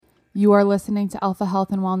You are listening to Alpha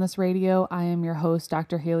Health and Wellness Radio. I am your host,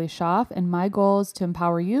 Dr. Haley Schaff, and my goal is to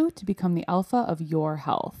empower you to become the alpha of your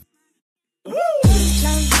health.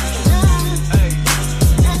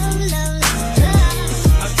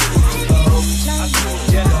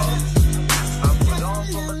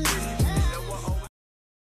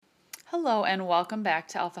 Hello and welcome back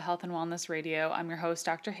to Alpha Health and Wellness Radio. I'm your host,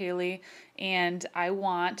 Dr. Haley, and I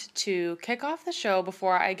want to kick off the show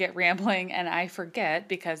before I get rambling and I forget,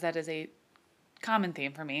 because that is a common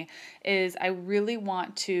theme for me, is I really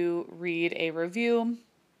want to read a review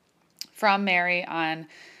from Mary on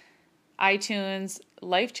iTunes.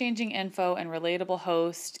 Life-changing info and relatable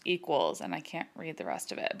host equals, and I can't read the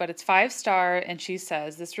rest of it, but it's 5-star, and she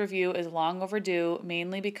says, this review is long overdue,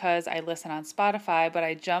 mainly because I listen on Spotify, but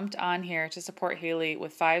I jumped on here to support Haley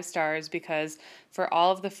with 5 stars because for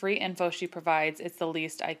all of the free info she provides, it's the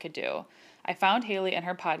least I could do. I found Haley and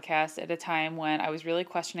her podcast at a time when I was really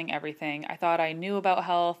questioning everything. I thought I knew about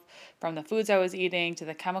health, from the foods I was eating to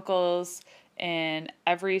the chemicals in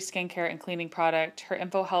every skincare and cleaning product. Her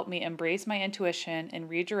info helped me embrace my intuition and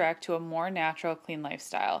redirect to a more natural, clean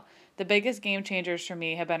lifestyle. The biggest game changers for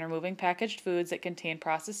me have been removing packaged foods that contain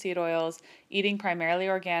processed seed oils, eating primarily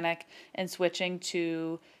organic, and switching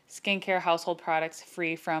to skincare household products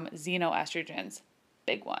free from xenoestrogens.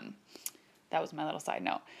 Big one. That was my little side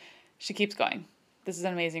note. She keeps going. This is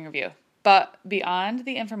an amazing review. But beyond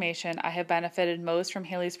the information, I have benefited most from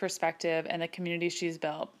Haley's perspective and the community she's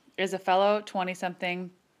built. As a fellow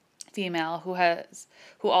 20-something female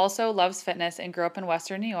who also loves fitness and grew up in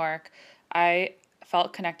Western New York, I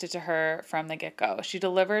felt connected to her from the get-go. She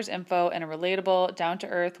delivers info in a relatable,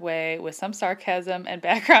 down-to-earth way with some sarcasm and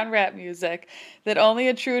background rap music that only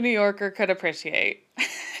a true New Yorker could appreciate.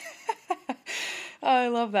 Oh, I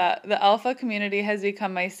love that. The Alpha community has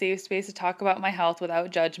become my safe space to talk about my health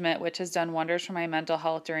without judgment, which has done wonders for my mental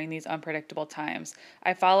health during these unpredictable times.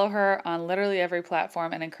 I follow her on literally every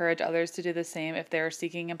platform and encourage others to do the same if they are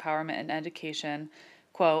seeking empowerment and education,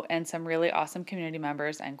 quote, and some really awesome community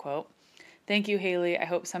members, end quote. Thank you, Haley. I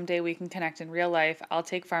hope someday we can connect in real life. I'll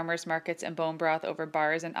take farmers markets and bone broth over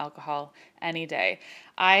bars and alcohol any day.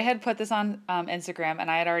 I had put this on Instagram,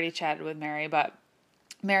 and I had already chatted with Mary, but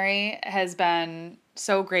Mary has been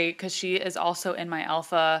so great because she is also in my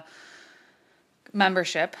Alpha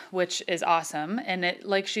membership, which is awesome. And it,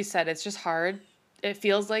 like she said, it's just hard. It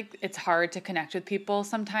feels like it's hard to connect with people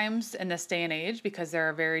sometimes in this day and age because there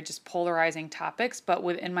are very just polarizing topics. But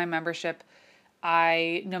within my membership,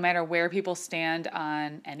 no matter where people stand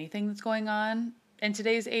on anything that's going on in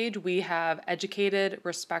today's age, we have educated,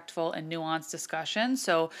 respectful, and nuanced discussion.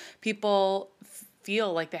 So people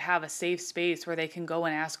feel like they have a safe space where they can go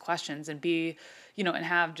and ask questions and be, and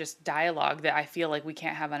have just dialogue that I feel like we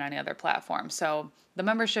can't have on any other platform. So the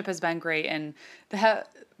membership has been great. And that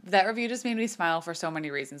review just made me smile for so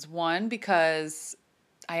many reasons. One, because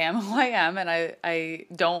I am who I am, and I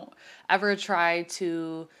don't ever try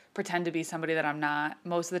to pretend to be somebody that I'm not.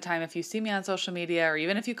 Most of the time, if you see me on social media, or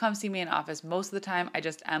even if you come see me in office, most of the time I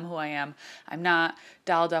just am who I am. I'm not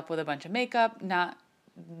dolled up with a bunch of makeup, not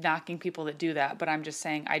knocking people that do that, but I'm just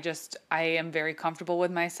saying I am very comfortable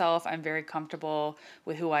with myself. I'm very comfortable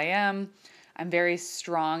with who I am. I'm very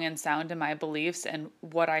strong and sound in my beliefs and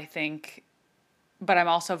what I think, but I'm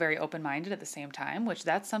also very open-minded at the same time, which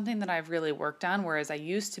that's something that I've really worked on, whereas I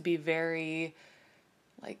used to be very,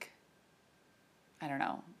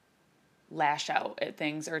 lash out at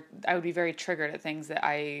things, or I would be very triggered at things that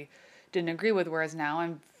I didn't agree with, whereas now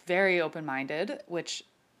I'm very open-minded, which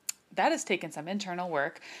that has taken some internal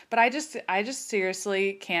work, but I just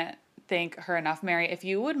seriously can't thank her enough. Mary, if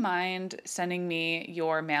you would mind sending me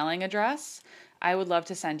your mailing address, I would love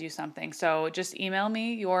to send you something. So just email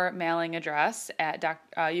me your mailing address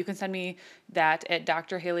you can send me that at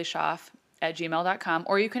drhaleyschaff@gmail.com,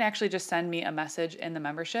 or you can actually just send me a message in the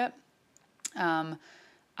membership.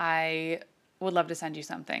 I would love to send you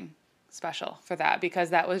something special for that,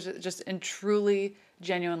 because that was just truly,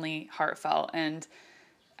 genuinely heartfelt, and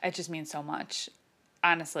it just means so much.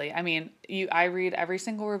 Honestly, I mean, I read every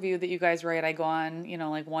single review that you guys write. I go on,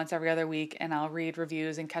 once every other week, and I'll read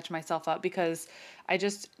reviews and catch myself up, because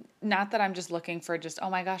not that I'm just looking for oh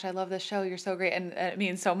my gosh, I love this show, you're so great, and it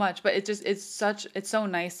means so much, but it's so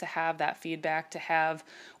nice to have that feedback, to have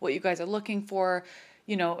what you guys are looking for,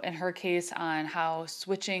 in her case, on how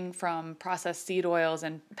switching from processed seed oils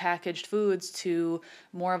and packaged foods to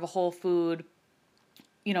more of a whole food,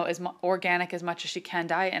 as organic as much as she can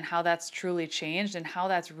diet, and how that's truly changed, and how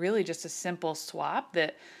that's really just a simple swap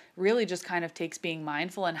that really just kind of takes being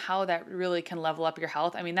mindful, and how that really can level up your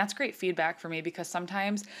health. I mean, that's great feedback for me, because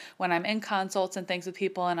sometimes when I'm in consults and things with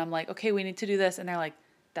people and I'm like, okay, we need to do this, and they're like,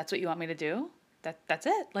 That's what you want me to do? That's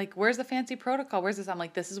it. Like, where's the fancy protocol? Where's this? I'm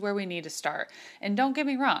like, this is where we need to start. And don't get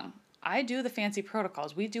me wrong, I do the fancy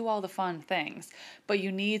protocols. We do all the fun things, but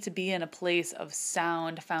you need to be in a place of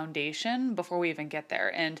sound foundation before we even get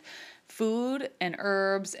there. And food and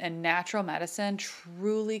herbs and natural medicine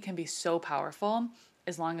truly can be so powerful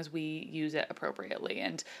as long as we use it appropriately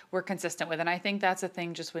and we're consistent with it. And I think that's a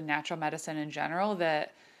thing just with natural medicine in general,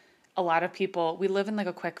 that a lot of people, we live in like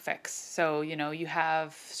a quick fix. So, you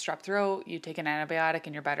have strep throat, you take an antibiotic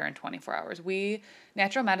and you're better in 24 hours.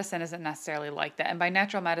 Natural medicine isn't necessarily like that. And by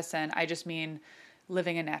natural medicine, I just mean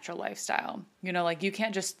living a natural lifestyle. Like you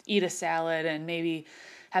can't just eat a salad and maybe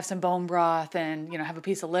have some bone broth and, have a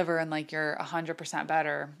piece of liver and like you're 100%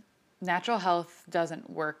 better. Natural health doesn't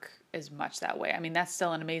work as much that way. I mean, that's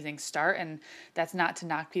still an amazing start, and that's not to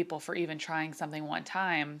knock people for even trying something one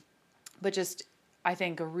time, but just I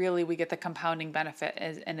think really we get the compounding benefit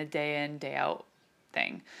as in a day in, day out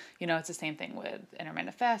thing. It's the same thing with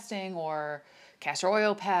intermittent fasting or castor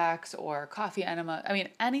oil packs or coffee enema. I mean,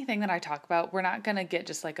 anything that I talk about, we're not going to get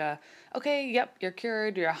just like okay, yep, you're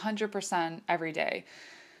cured, you're 100% every day.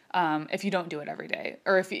 If you don't do it every day,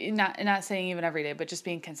 or if you not saying even every day, but just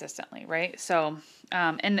being consistently, right? So,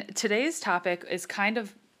 and today's topic is kind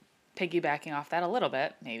of piggybacking off that a little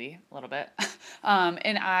bit, maybe a little bit.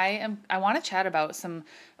 And I want to chat about some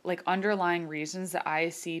like underlying reasons that I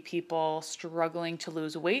see people struggling to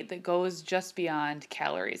lose weight that goes just beyond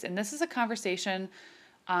calories. And this is a conversation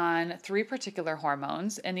on 3 particular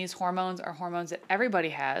hormones. And these hormones are hormones that everybody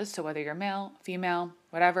has. So whether you're male, female,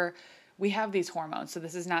 whatever, we have these hormones. So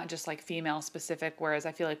this is not just like female specific, whereas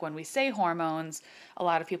I feel like when we say hormones, a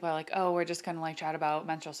lot of people are like, oh, we're just going to like chat about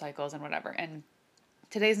menstrual cycles and whatever. And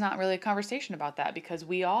today's not really a conversation about that, because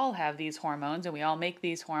we all have these hormones and we all make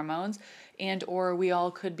these hormones, and or we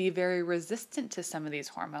all could be very resistant to some of these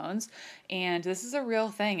hormones. And this is a real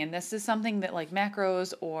thing, and this is something that like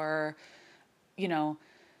macros or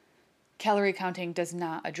calorie counting does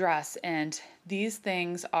not address. And these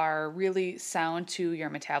things are really sound to your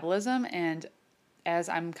metabolism. And as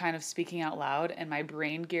I'm kind of speaking out loud and my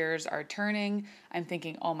brain gears are turning, I'm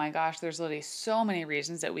thinking, oh my gosh, there's literally so many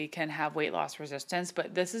reasons that we can have weight loss resistance,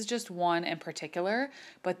 but this is just one in particular,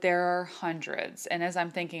 but there are hundreds. And as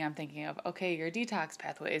I'm thinking of, okay, your detox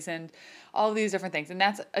pathways and all of these different things. And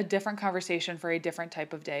that's a different conversation for a different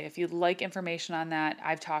type of day. If you'd like information on that,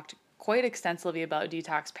 I've talked quite extensively about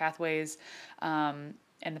detox pathways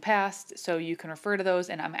in the past, so you can refer to those.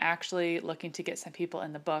 And I'm actually looking to get some people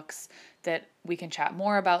in the books that we can chat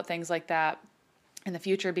more about things like that in the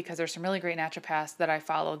future, because there's some really great naturopaths that I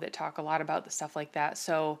follow that talk a lot about the stuff like that.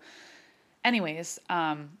 So anyways,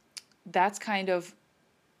 that's kind of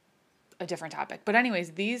a different topic. But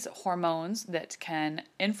anyways, these hormones that can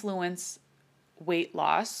influence weight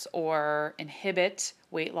loss or inhibit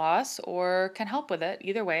weight loss or can help with it.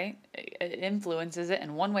 Either way, it influences it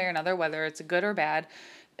in one way or another, whether it's good or bad.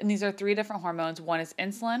 And these are 3 different hormones. One is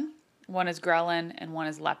insulin, one is ghrelin, and one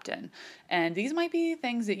is leptin. And these might be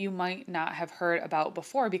things that you might not have heard about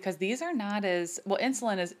before, because these are not as well.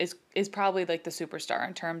 Insulin is probably like the superstar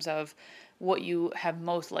in terms of what you have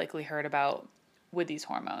most likely heard about with these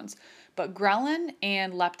hormones. But ghrelin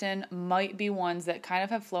and leptin might be ones that kind of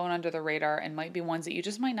have flown under the radar and might be ones that you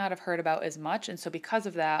just might not have heard about as much. And so because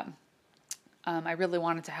of that, I really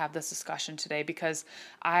wanted to have this discussion today, because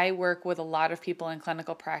I work with a lot of people in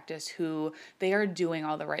clinical practice who they are doing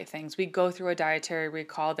all the right things. We go through a dietary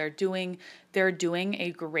recall. They're doing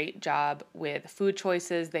a great job with food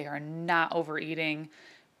choices. They are not overeating,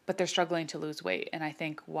 but they're struggling to lose weight. And I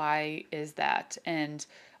think, why is that? And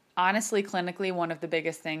honestly, clinically, one of the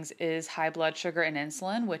biggest things is high blood sugar and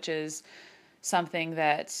insulin, which is something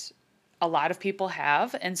that a lot of people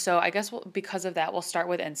have. And so I guess because of that, we'll start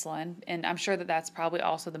with insulin. And I'm sure that that's probably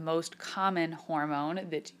also the most common hormone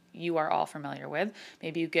that you are all familiar with.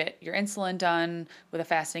 Maybe you get your insulin done with a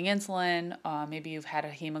fasting insulin. Maybe you've had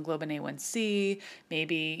a hemoglobin A1C.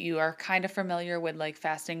 Maybe you are kind of familiar with like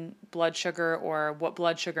fasting blood sugar or what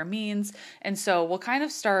blood sugar means. And so we'll kind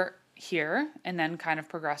of start here and then kind of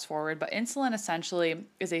progress forward. But insulin essentially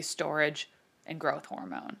is a storage and growth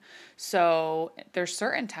hormone. So there's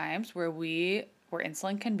certain times where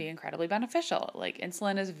insulin can be incredibly beneficial. Like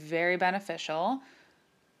insulin is very beneficial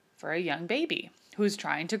for a young baby who's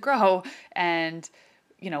trying to grow and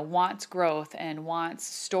wants growth and wants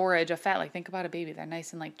storage of fat. Like think about a baby, they're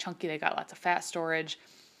nice and like chunky, they got lots of fat storage.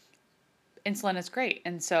 Insulin is great.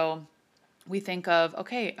 And so we think of,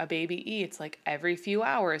 okay, a baby eats like every few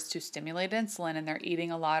hours to stimulate insulin, and they're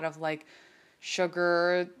eating a lot of like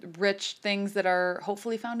sugar-rich things that are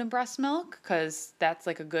hopefully found in breast milk, because that's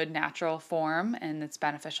like a good natural form and it's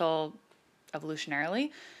beneficial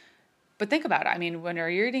evolutionarily. But think about it. I mean, when you're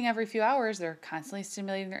eating every few hours, they're constantly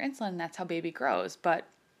stimulating their insulin, and that's how baby grows. But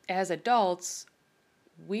as adults,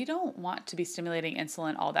 we don't want to be stimulating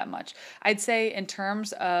insulin all that much. I'd say in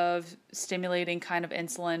terms of stimulating kind of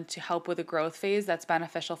insulin to help with a growth phase, that's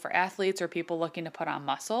beneficial for athletes or people looking to put on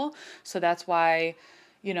muscle. So that's why,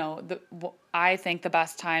 I think the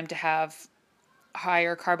best time to have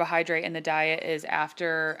higher carbohydrate in the diet is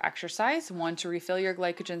after exercise, one, to refill your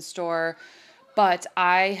glycogen store. But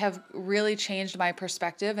I have really changed my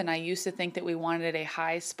perspective, and I used to think that we wanted a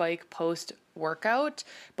high spike post workout.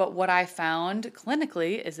 But what I found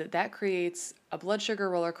clinically is that creates a blood sugar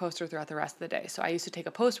roller coaster throughout the rest of the day. So I used to take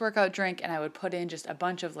a post workout drink and I would put in just a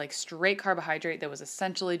bunch of like straight carbohydrate that was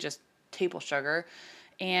essentially just table sugar.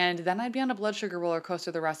 And then I'd be on a blood sugar roller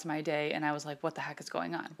coaster the rest of my day. And I was like, what the heck is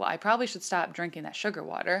going on? Well, I probably should stop drinking that sugar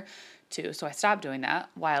water too. So I stopped doing that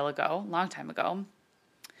a while ago, long time ago.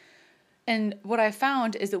 And what I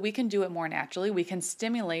found is that we can do it more naturally. We can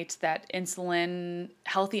stimulate that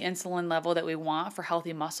healthy insulin level that we want for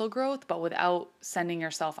healthy muscle growth, but without sending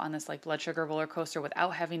yourself on this like blood sugar roller coaster,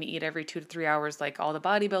 without having to eat every 2 to 3 hours like all the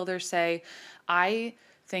bodybuilders say. I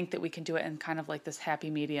think that we can do it in kind of like this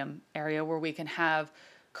happy medium area where we can have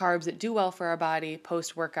carbs that do well for our body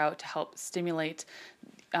post-workout to help stimulate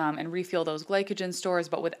and refuel those glycogen stores,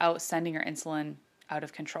 but without sending our insulin out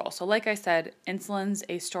of control. So like I said, insulin's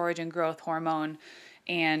a storage and growth hormone,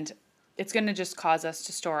 and it's going to just cause us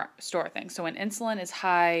to store things. So when insulin is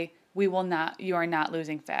high, you are not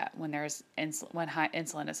losing fat when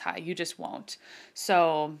insulin is high. You just won't.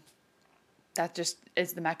 So that just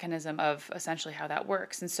is the mechanism of essentially how that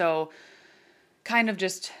works. And so kind of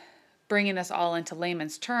just bringing this all into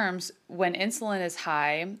layman's terms, when insulin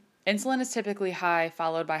is typically high,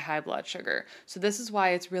 followed by high blood sugar. So this is why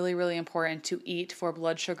it's really, really important to eat for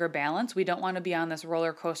blood sugar balance. We don't want to be on this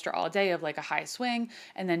roller coaster all day of like a high swing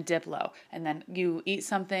and then dip low. And then you eat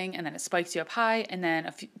something and then it spikes you up high. And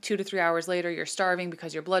then 2 to 3 hours later, you're starving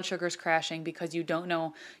because your blood sugar is crashing because you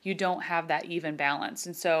don't have that even balance.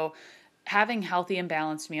 And so having healthy and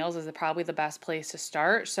balanced meals is probably the best place to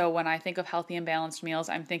start. So when I think of healthy and balanced meals,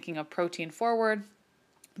 I'm thinking of protein forward,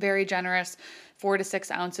 very generous, 4 to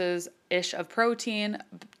 6 ounces ish of protein,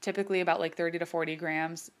 typically about like 30 to 40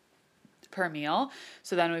 grams per meal.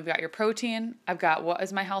 So then we've got your protein. I've got what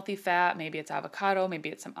is my healthy fat? Maybe it's avocado, maybe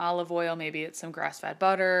it's some olive oil, maybe it's some grass-fed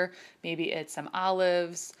butter, maybe it's some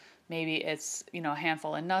olives, maybe it's, a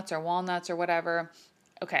handful of nuts or walnuts or whatever.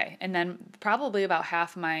 Okay, and then probably about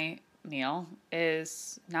half my meal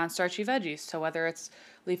is non-starchy veggies. So whether it's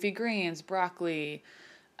leafy greens, broccoli,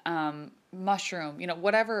 mushroom,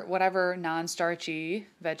 whatever non-starchy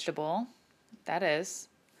vegetable that is.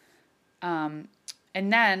 And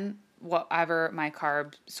then whatever my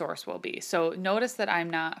carb source will be. So notice that I'm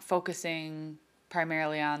not focusing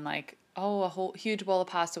primarily on like, a whole huge bowl of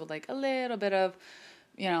pasta with like a little bit of,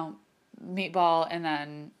 meatball and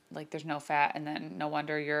then like there's no fat, and then no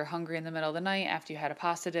wonder you're hungry in the middle of the night after you had a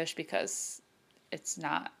pasta dish because it's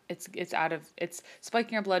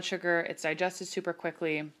spiking your blood sugar, it's digested super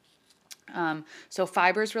quickly. So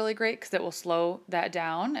fiber is really great because it will slow that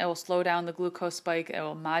down. It will slow down the glucose spike. It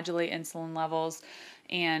will modulate insulin levels.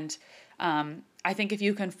 And I think if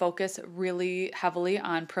you can focus really heavily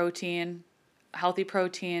on protein, healthy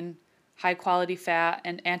protein, high quality fat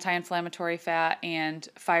and anti-inflammatory fat and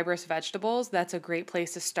fibrous vegetables, that's a great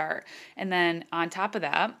place to start. And then on top of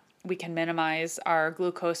that, we can minimize our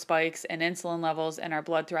glucose spikes and insulin levels in our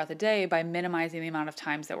blood throughout the day by minimizing the amount of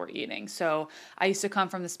times that we're eating. So I used to come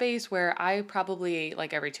from the space where I probably ate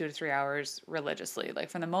like every 2 to 3 hours religiously.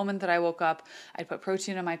 Like from the moment that I woke up, I'd put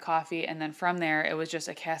protein in my coffee. And then from there, it was just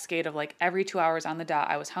a cascade of like every 2 hours on the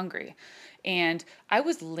dot, I was hungry. And I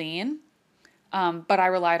was lean, but I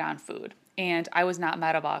relied on food. And I was not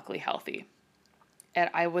metabolically healthy.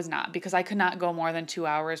 I was not, because I could not go more than 2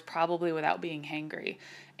 hours probably without being hangry.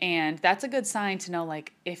 And that's a good sign to know,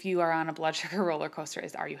 like, if you are on a blood sugar roller coaster,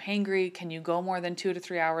 are you hangry? Can you go more than 2 to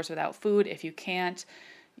 3 hours without food? If you can't,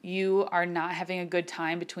 you are not having a good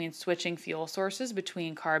time between switching fuel sources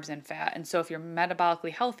between carbs and fat. And so if you're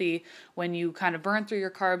metabolically healthy, when you kind of burn through your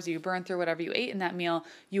carbs, you burn through whatever you ate in that meal,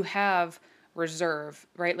 you have reserve,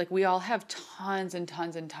 right? Like we all have tons and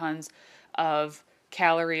tons and tons of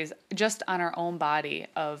calories just on our own body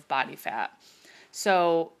of body fat.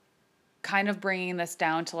 So kind of bringing this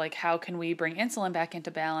down to like, how can we bring insulin back into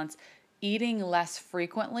balance? Eating less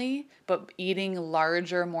frequently, but eating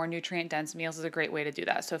larger, more nutrient-dense meals is a great way to do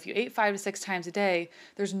that. So if you ate 5 to 6 times a day,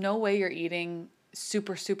 there's no way you're eating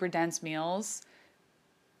super, super dense meals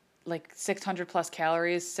like 600 plus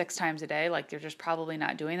calories 6 times a day, like they're just probably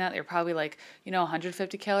not doing that. They're probably like,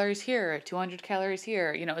 150 calories here, 200 calories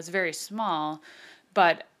here. It's very small.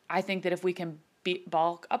 But I think that if we can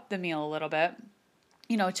bulk up the meal a little bit,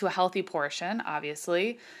 to a healthy portion,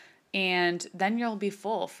 obviously, and then you'll be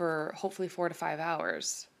full for hopefully 4 to 5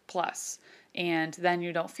 hours plus. And then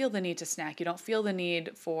you don't feel the need to snack. You don't feel the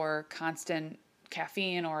need for constant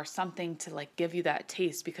caffeine or something to like give you that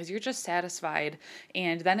taste, because you're just satisfied.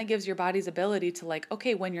 And then it gives your body's ability to like,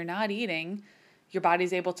 okay, when you're not eating, your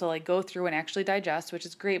body's able to like go through and actually digest, which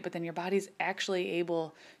is great. But then your body's actually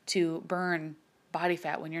able to burn body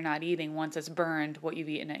fat when you're not eating once it's burned what you've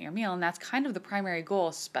eaten at your meal. And that's kind of the primary goal,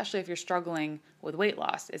 especially if you're struggling with weight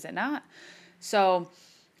loss, is it not? So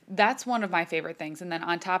that's one of my favorite things. And then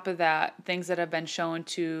on top of that, things that have been shown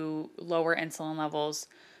to lower insulin levels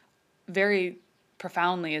very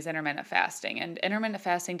profoundly is intermittent fasting. And intermittent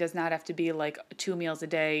fasting does not have to be like 2 meals a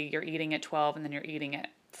day, you're eating at 12 and then you're eating at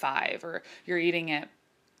 5, or you're eating at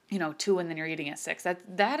 2 and then you're eating at 6.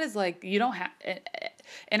 That is like, you don't have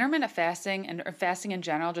intermittent fasting, and fasting in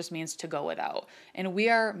general just means to go without. And we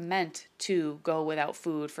are meant to go without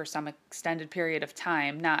food for some extended period of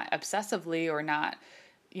time, not obsessively or not,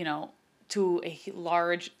 to a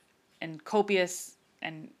large and copious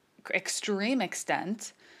and extreme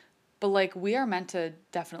extent. But like, we are meant to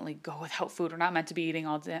definitely go without food. We're not meant to be eating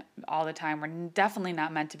all the time. We're definitely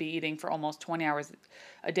not meant to be eating for almost 20 hours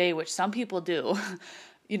a day, which some people do.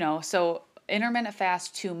 So intermittent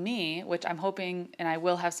fast to me, which I'm hoping, and I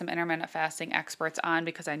will have some intermittent fasting experts on,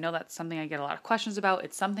 because I know that's something I get a lot of questions about.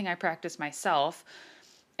 It's something I practice myself.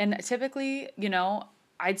 And typically,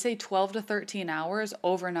 I'd say 12 to 13 hours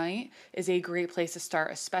overnight is a great place to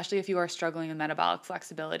start, especially if you are struggling with metabolic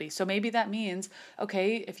flexibility. So maybe that means,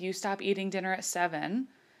 okay, if you stop eating dinner at 7,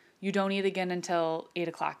 you don't eat again until 8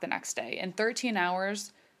 o'clock the next day. And 13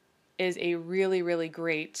 hours is a really, really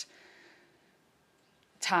great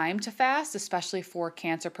time to fast, especially for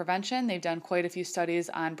cancer prevention. They've done quite a few studies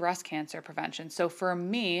on breast cancer prevention. So for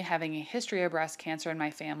me, having a history of breast cancer in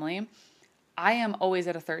my family, I am always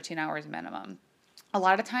at a 13 hours minimum. A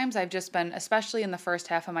lot of times I've just been, especially in the first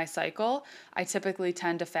half of my cycle, I typically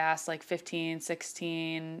tend to fast like 15,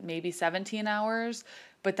 16, maybe 17 hours.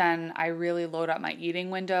 But then I really load up my eating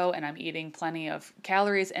window and I'm eating plenty of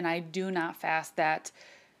calories, and I do not fast that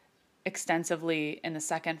extensively in the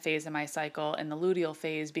second phase of my cycle, in the luteal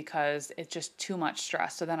phase, because it's just too much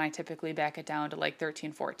stress. So then I typically back it down to like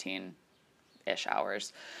 13, 14-ish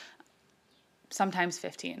hours, sometimes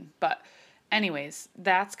 15. But anyways,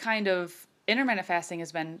 that's kind of, intermittent fasting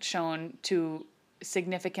has been shown to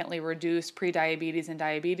significantly reduce prediabetes and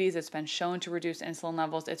diabetes. It's been shown to reduce insulin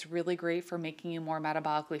levels. It's really great for making you more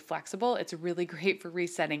metabolically flexible. It's really great for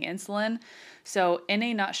resetting insulin. So in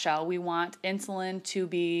a nutshell, we want insulin to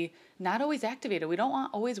be not always activated. We don't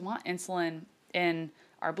always want insulin in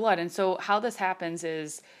our blood. And so how this happens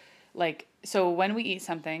is so when we eat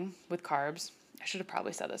something with carbs, I should have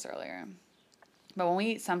probably said this earlier, but when we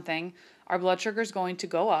eat something, our blood sugar is going to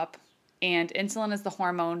go up. And insulin is the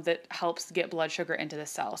hormone that helps get blood sugar into the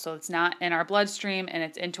cell. So it's not in our bloodstream and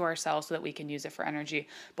it's into our cells so that we can use it for energy.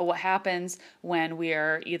 But what happens when we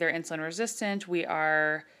are either insulin resistant, we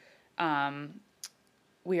are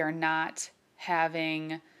not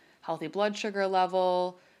having healthy blood sugar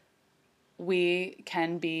level, we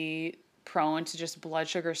can be prone to just blood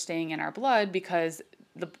sugar staying in our blood because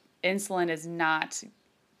the insulin is not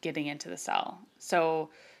getting into the cell.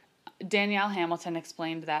 So Danielle Hamilton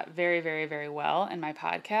explained that very, very, very well in my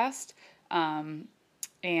podcast. And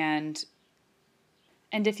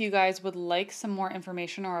if you guys would like some more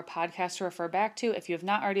information or a podcast to refer back to, if you have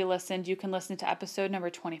not already listened, you can listen to episode number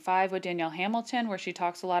 25 with Danielle Hamilton, where she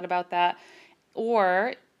talks a lot about that,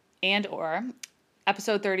 or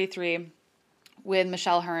episode 33 with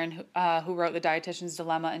Michelle Hearn, who wrote The Dietitian's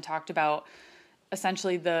Dilemma and talked about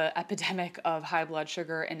essentially the epidemic of high blood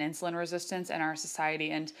sugar and insulin resistance in our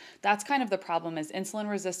society. And that's kind of the problem, is insulin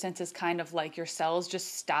resistance is kind of like your cells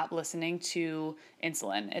just stop listening to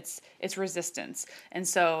insulin. It's resistance. And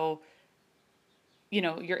so,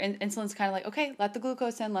 your insulin's kind of like, okay, let the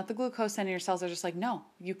glucose in. And your cells are just like, no,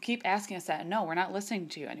 you keep asking us that. No, we're not listening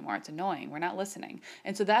to you anymore. It's annoying. We're not listening.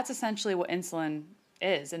 And so that's essentially what insulin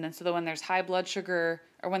is. And then so that when there's high blood sugar,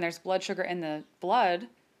 or when there's blood sugar in the blood,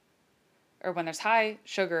 or when there's high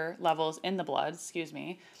sugar levels in the blood,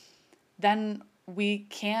 then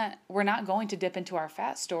we're not going to dip into our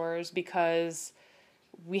fat stores because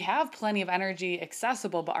we have plenty of energy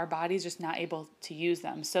accessible, but our body's just not able to use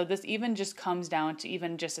them. So this even just comes down to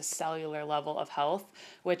even just a cellular level of health,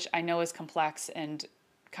 which I know is complex and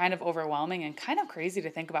kind of overwhelming and kind of crazy to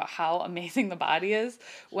think about how amazing the body is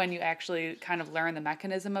when you actually kind of learn the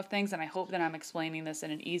mechanism of things. And I hope that I'm explaining this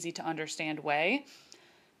in an easy to understand way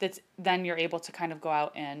that's then you're able to kind of go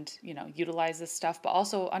out and, utilize this stuff, but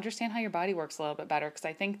also understand how your body works a little bit better. Because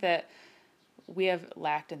I think that we have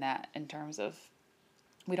lacked in that in terms of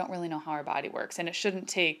we don't really know how our body works. And it shouldn't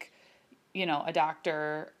take, a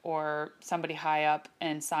doctor or somebody high up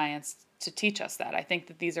in science to teach us that. I think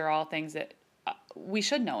that these are all things that we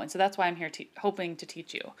should know. And so that's why I'm here hoping to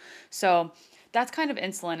teach you. So that's kind of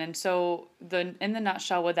insulin. And so in the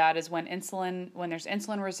nutshell with that is when there's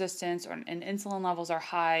insulin resistance and insulin levels are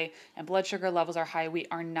high and blood sugar levels are high, we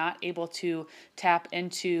are not able to tap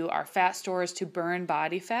into our fat stores to burn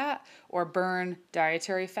body fat or burn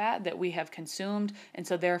dietary fat that we have consumed. And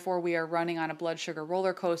so therefore we are running on a blood sugar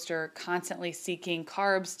roller coaster, constantly seeking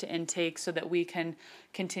carbs to intake so that we can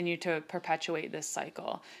continue to perpetuate this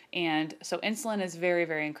cycle. And so insulin is very,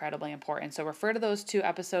 very incredibly important. So refer to those 2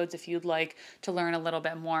 episodes if you'd like to learn a little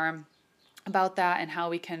bit more about that and how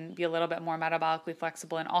we can be a little bit more metabolically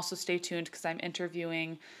flexible. And also stay tuned because I'm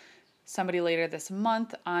interviewing somebody later this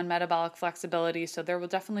month on metabolic flexibility. So there will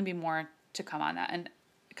definitely be more to come on that. And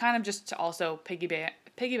kind of just to also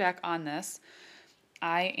piggyback on this,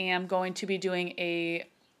 I am going to be doing a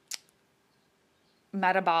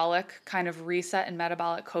metabolic kind of reset and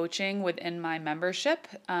metabolic coaching within my membership,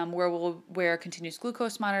 where we'll wear continuous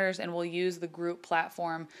glucose monitors and we'll use the group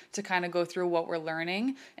platform to kind of go through what we're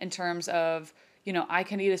learning in terms of, I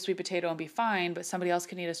can eat a sweet potato and be fine, but somebody else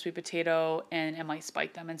can eat a sweet potato and it might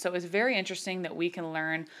spike them. And so it's very interesting that we can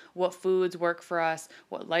learn what foods work for us,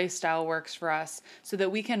 what lifestyle works for us, so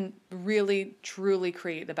that we can really, truly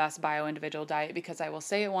create the best bio-individual diet. Because I will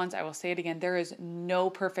say it once, I will say it again, there is no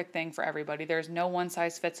perfect thing for everybody. There's no one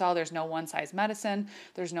size fits all. There's no one size medicine.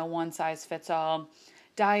 There's no one size fits all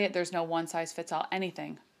diet. There's no one size fits all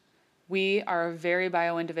anything. We are very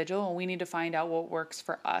bio-individual and we need to find out what works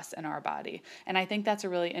for us and our body. And I think that's a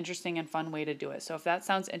really interesting and fun way to do it. So if that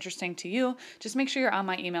sounds interesting to you, just make sure you're on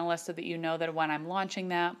my email list so that you know that when I'm launching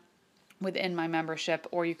that within my membership,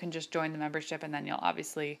 or you can just join the membership and then you'll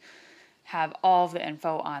obviously have all of the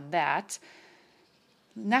info on that.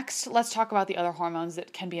 Next, let's talk about the other hormones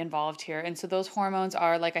that can be involved here. And so those hormones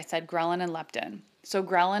are, like I said, ghrelin and leptin. So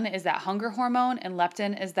ghrelin is that hunger hormone and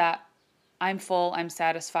leptin is that I'm full, I'm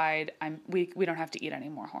satisfied, we don't have to eat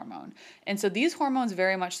anymore hormone. And so these hormones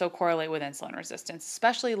very much so correlate with insulin resistance,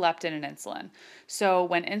 especially leptin and insulin. So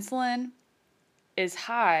when insulin is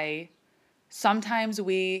high, sometimes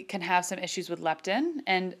we can have some issues with leptin,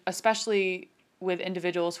 and especially with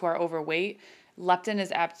individuals who are overweight, leptin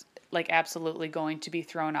is absolutely going to be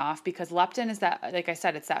thrown off, because leptin is that, like I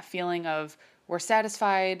said, it's that feeling of we're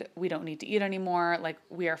satisfied, we don't need to eat anymore, like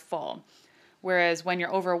we are full. Whereas when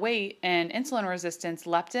you're overweight and insulin resistance,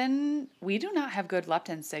 leptin, we do not have good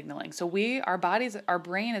leptin signaling. So our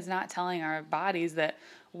brain is not telling our bodies that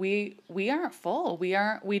we aren't full.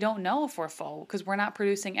 We don't know if we're full because we're not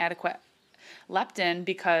producing adequate leptin,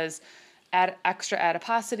 because extra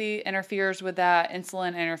adiposity interferes with that, insulin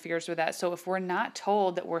interferes with that. So if we're not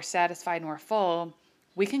told that we're satisfied and we're full,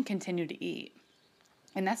 we can continue to eat.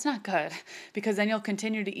 And that's not good, because then you'll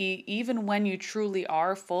continue to eat even when you truly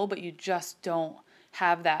are full, but you just don't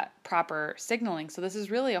have that proper signaling. So this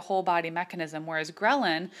is really a whole body mechanism, whereas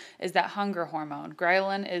ghrelin is that hunger hormone.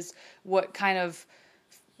 Ghrelin is what kind of,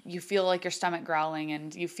 you feel like your stomach growling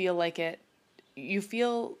and you feel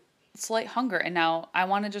slight hunger. And now I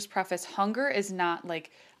want to just preface, hunger is not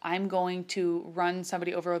like I'm going to run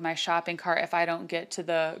somebody over with my shopping cart if I don't get to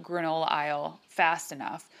the granola aisle fast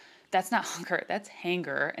enough. That's not hunger, that's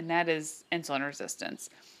hanger, and that is insulin resistance.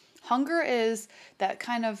 Hunger is that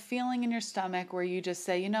kind of feeling in your stomach where you just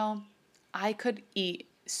say, I could eat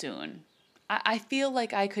soon. I feel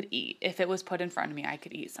like I could eat. If it was put in front of me, I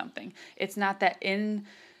could eat something. It's not that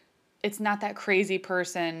crazy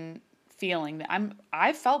person feeling that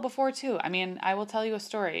I've felt before too. I mean, I will tell you a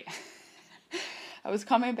story. I was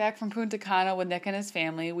coming back from Punta Cana with Nick and his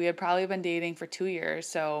family. We had probably been dating for 2 years,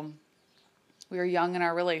 so we were young in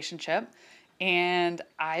our relationship, and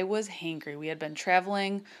I was hangry. We had been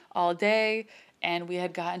traveling all day, and we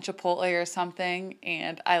had gotten Chipotle or something,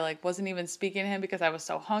 and I wasn't even speaking to him because I was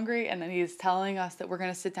so hungry, and then he's telling us that we're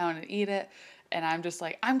going to sit down and eat it, and I'm just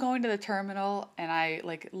like, I'm going to the terminal, and I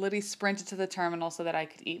literally sprinted to the terminal so that I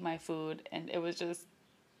could eat my food, and it was just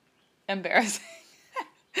embarrassing.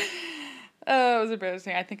 Oh, it was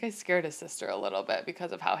embarrassing. I think I scared his sister a little bit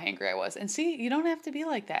because of how hangry I was. And see, you don't have to be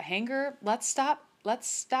like that. Let's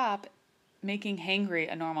stop making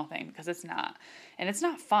hangry a normal thing, because it's not. And it's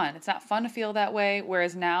not fun. It's not fun to feel that way.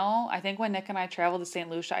 Whereas now, I think when Nick and I traveled to St.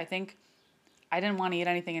 Lucia, I think I didn't want to eat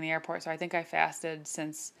anything in the airport. So I think I fasted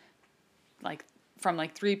since like from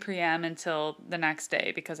like 3 p.m. until the next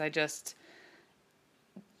day because I just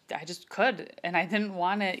could, and I didn't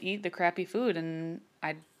want to eat the crappy food, and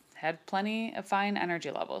I had plenty of fine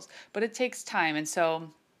energy levels. But it takes time, and so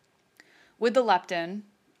with the leptin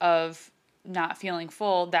of not feeling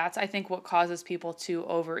full, that's I think what causes people to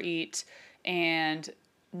overeat and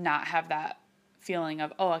not have that feeling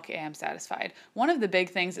of, oh, okay, I'm satisfied. One of the big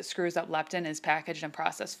things that screws up leptin is packaged and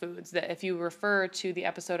processed foods. That if you refer to the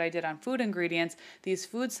episode I did on food ingredients, these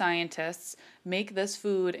food scientists make this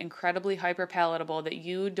food incredibly hyperpalatable that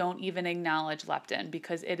you don't even acknowledge leptin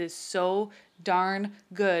because it is so darn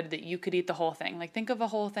good that you could eat the whole thing. Like think of a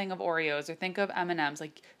whole thing of Oreos or think of M&Ms,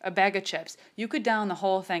 like a bag of chips. You could down the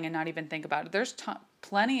whole thing and not even think about it. There's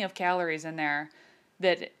plenty of calories in there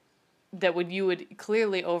that you would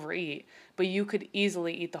clearly overeat, but you could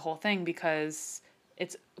easily eat the whole thing because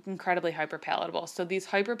it's incredibly hyperpalatable. So these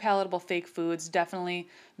hyperpalatable fake foods definitely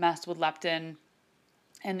mess with leptin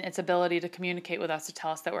and its ability to communicate with us to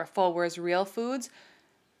tell us that we're full, whereas real foods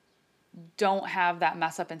don't have that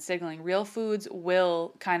mess up in signaling. Real foods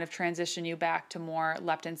will kind of transition you back to more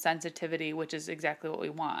leptin sensitivity, which is exactly what we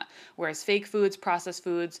want. Whereas fake foods, processed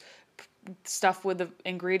foods, stuff with the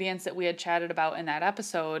ingredients that we had chatted about in that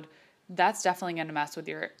episode, that's definitely going to mess with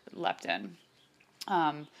your leptin.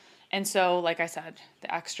 And so, like I said,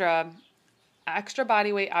 the extra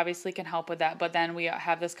body weight obviously can help with that, but then we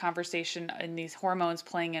have this conversation and these hormones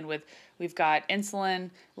playing in with, we've got insulin,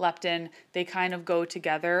 leptin, they kind of go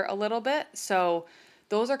together a little bit. So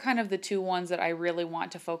those are kind of the two ones that I really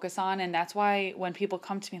want to focus on. And that's why when people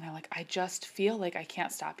come to me and they're like, I just feel like I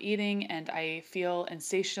can't stop eating and I feel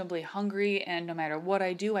insatiably hungry and no matter what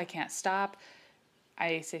I do, I can't stop.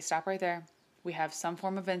 I say, stop right there. We have some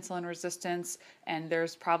form of insulin resistance, and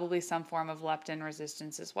there's probably some form of leptin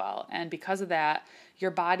resistance as well. And because of that, your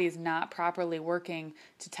body's not properly working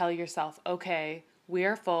to tell yourself, okay, we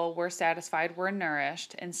are full, we're satisfied, we're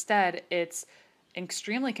nourished. Instead, it's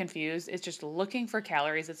extremely confused. It's just looking for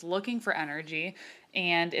calories, it's looking for energy,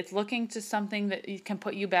 and it's looking to something that can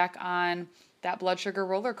put you back on that blood sugar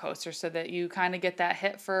roller coaster so that you kind of get that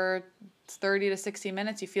hit for 30 to 60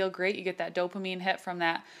 minutes. You feel great. You get that dopamine hit from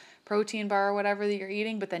that protein bar or whatever that you're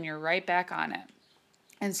eating, but then you're right back on it.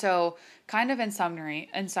 And so kind of in summary,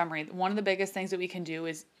 one of the biggest things that we can do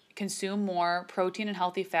is consume more protein and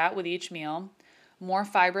healthy fat with each meal, more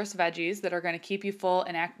fibrous veggies that are going to keep you full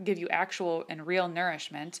and give you actual and real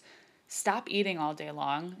nourishment. Stop eating all day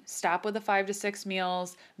long. Stop with the 5 to 6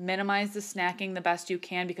 meals. Minimize the snacking the best you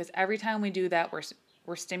can because every time we do that,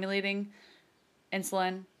 we're stimulating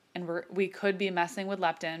insulin and we could be messing with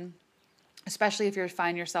leptin, especially if you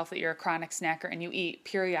find yourself that you're a chronic snacker and you eat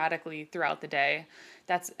periodically throughout the day.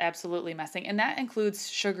 That's absolutely messing. And that includes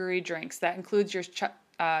sugary drinks. That includes your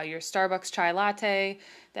Starbucks chai latte.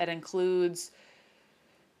 That includes,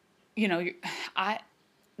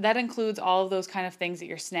 that includes all of those kind of things that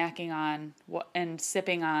you're snacking on and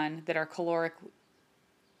sipping on that are caloric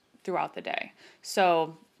throughout the day.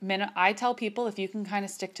 So I tell people if you can kind of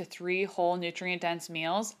stick to 3 whole nutrient-dense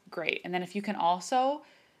meals, great. And then if you can also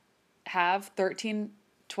have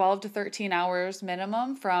 12 to 13 hours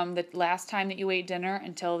minimum from the last time that you ate dinner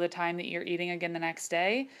until the time that you're eating again the next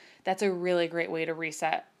day, that's a really great way to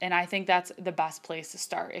reset. And I think that's the best place to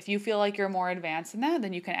start. If you feel like you're more advanced than that,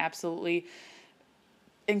 then you can absolutely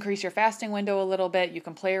increase your fasting window a little bit. You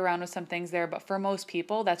can play around with some things there, but for most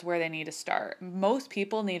people, that's where they need to start. Most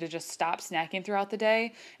people need to just stop snacking throughout the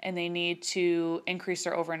day and they need to increase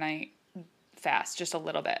their overnight fast just a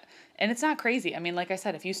little bit. And it's not crazy. I mean, like I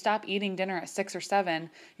said, if you stop eating dinner at 6 or 7,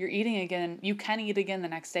 you're eating again, you can eat again the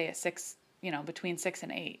next day at 6, between 6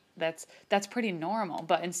 and 8. That's pretty normal.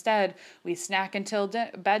 But instead, we snack until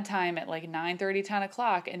bedtime at like 9:30, 10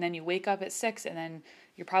 o'clock, and then you wake up at 6 and then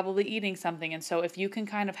you're probably eating something. And so if you can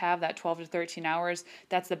kind of have that 12 to 13 hours,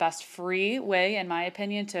 that's the best free way, in my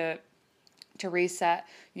opinion, to reset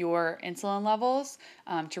your insulin levels,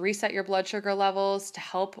 to reset your blood sugar levels, to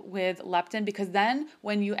help with leptin. Because then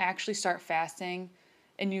when you actually start fasting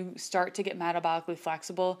and you start to get metabolically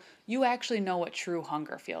flexible, you actually know what true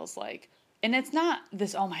hunger feels like. And it's not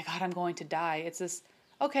this, oh my God, I'm going to die. It's this,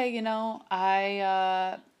 okay,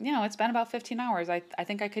 it's been about 15 hours. I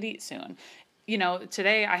think I could eat soon.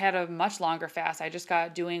 Today I had a much longer fast. I just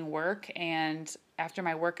got doing work, and after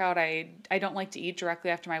my workout, I don't like to eat directly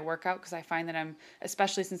after my workout because I find that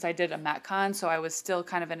especially since I did a Metcon, so I was still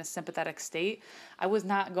kind of in a sympathetic state. I was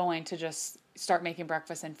not going to just start making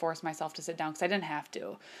breakfast and force myself to sit down because I didn't have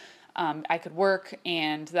to. I could work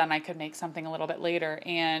and then I could make something a little bit later.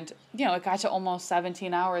 And, it got to almost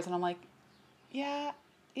 17 hours and I'm like, yeah,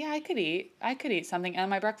 yeah, I could eat something. And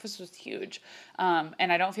my breakfast was huge.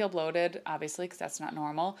 And I don't feel bloated, obviously, because that's not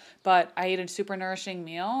normal. But I ate a super nourishing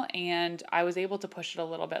meal and I was able to push it a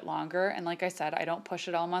little bit longer. And like I said, I don't push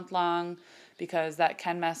it all month long because that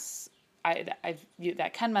can mess.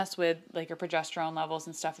 That can mess with like your progesterone levels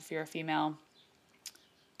and stuff if you're a female.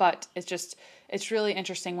 But it's really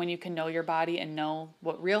interesting when you can know your body and know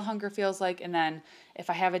what real hunger feels like. And then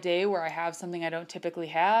if I have a day where I have something I don't typically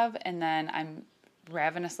have and then I'm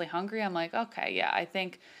ravenously hungry, I'm like, okay, yeah, I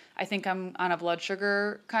think I'm on a blood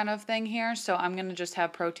sugar kind of thing here, so I'm going to just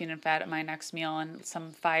have protein and fat at my next meal and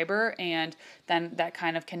some fiber, and then that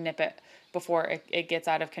kind of can nip it before it gets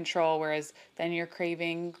out of control, whereas then you're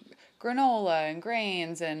craving granola and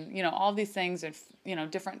grains and, all these things and,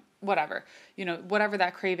 different, whatever, whatever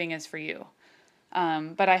that craving is for you.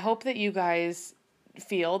 But I hope that you guys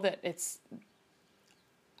feel that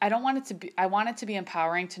I want it to be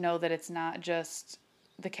empowering to know that it's not just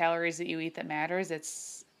the calories that you eat that matters.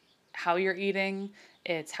 It's how you're eating,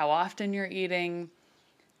 it's how often you're eating.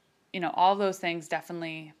 All those things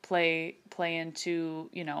definitely play into,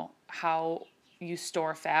 how you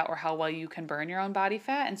store fat or how well you can burn your own body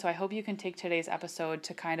fat. And so I hope you can take today's episode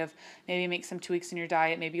to kind of maybe make some tweaks in your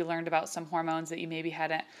diet. Maybe you learned about some hormones that you maybe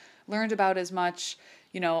hadn't learned about as much.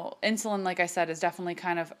 Insulin, like I said, is definitely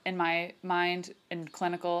kind of in my mind and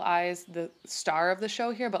clinical eyes the star of the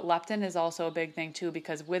show here, but leptin is also a big thing too,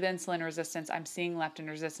 because with insulin resistance, I'm seeing leptin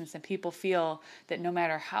resistance and people feel that no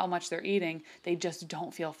matter how much they're eating, they just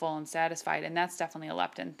don't feel full and satisfied. And that's definitely a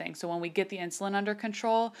leptin thing. So when we get the insulin under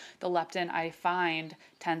control, the leptin I find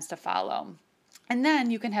tends to follow. And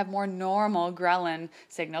then you can have more normal ghrelin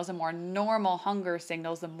signals and more normal hunger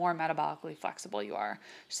signals the more metabolically flexible you are.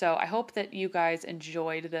 So I hope that you guys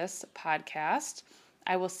enjoyed this podcast.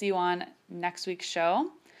 I will see you on next week's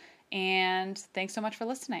show. And thanks so much for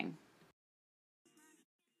listening.